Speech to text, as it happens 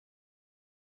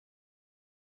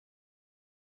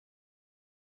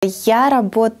Я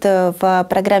работаю в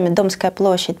программе «Домская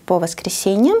площадь» по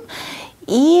воскресеньям.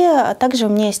 И также у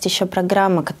меня есть еще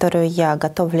программа, которую я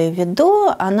готовлю и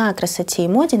веду. Она о красоте и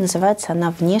моде, называется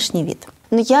она «Внешний вид».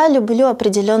 Но я люблю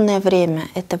определенное время.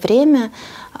 Это время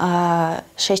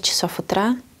 6 часов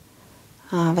утра,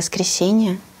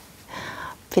 воскресенье,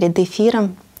 перед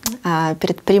эфиром,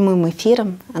 перед прямым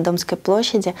эфиром на Домской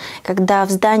площади, когда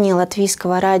в здании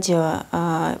Латвийского радио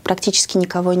практически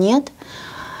никого нет.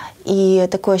 И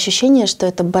такое ощущение, что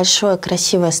это большое,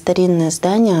 красивое, старинное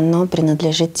здание, оно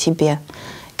принадлежит тебе.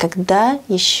 Когда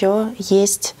еще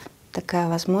есть такая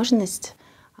возможность,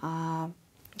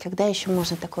 когда еще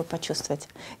можно такое почувствовать,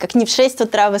 как не в 6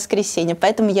 утра в воскресенье.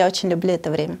 Поэтому я очень люблю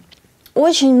это время.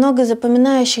 Очень много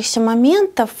запоминающихся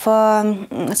моментов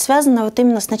связано вот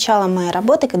именно с началом моей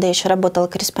работы, когда я еще работала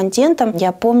корреспондентом.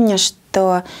 Я помню,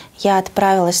 что я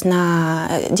отправилась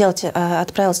делать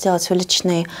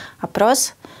уличный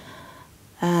опрос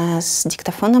с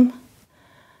диктофоном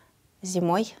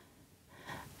зимой,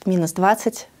 в минус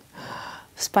 20,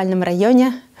 в спальном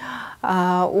районе,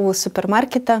 у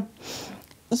супермаркета.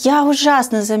 Я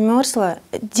ужасно замерзла,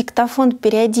 диктофон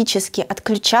периодически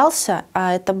отключался,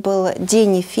 а это был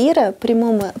день эфира,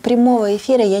 прямого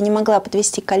эфира, я не могла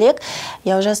подвести коллег,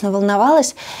 я ужасно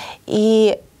волновалась,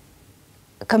 и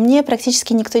ко мне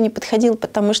практически никто не подходил,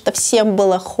 потому что всем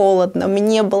было холодно,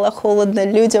 мне было холодно,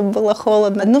 людям было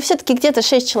холодно. Но все-таки где-то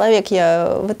 6 человек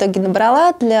я в итоге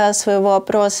набрала для своего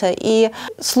опроса. И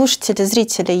слушатели,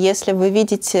 зрители, если вы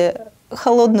видите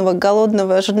холодного,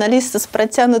 голодного журналиста с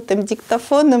протянутым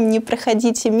диктофоном, не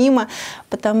проходите мимо,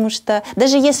 потому что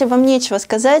даже если вам нечего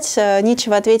сказать,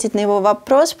 нечего ответить на его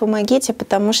вопрос, помогите,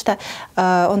 потому что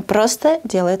он просто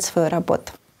делает свою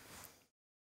работу.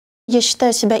 Я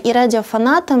считаю себя и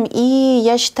радиофанатом, и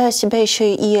я считаю себя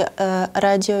еще и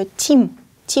радио-тим,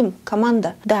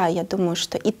 команда. Да, я думаю,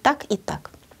 что и так, и так.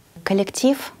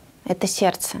 Коллектив — это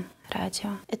сердце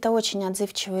радио. Это очень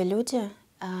отзывчивые люди.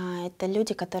 Это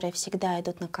люди, которые всегда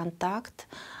идут на контакт.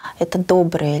 Это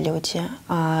добрые люди.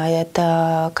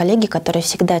 Это коллеги, которые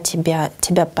всегда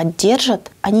тебя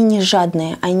поддержат. Они не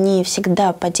жадные, они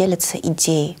всегда поделятся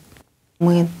идеей.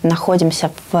 Мы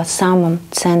находимся в самом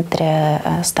центре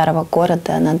старого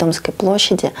города, на Домской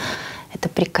площади. Это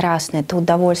прекрасно, это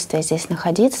удовольствие здесь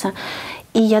находиться.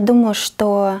 И я думаю,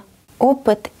 что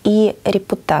опыт и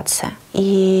репутация.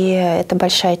 И это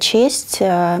большая честь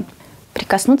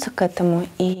прикоснуться к этому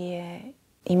и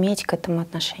иметь к этому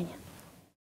отношение.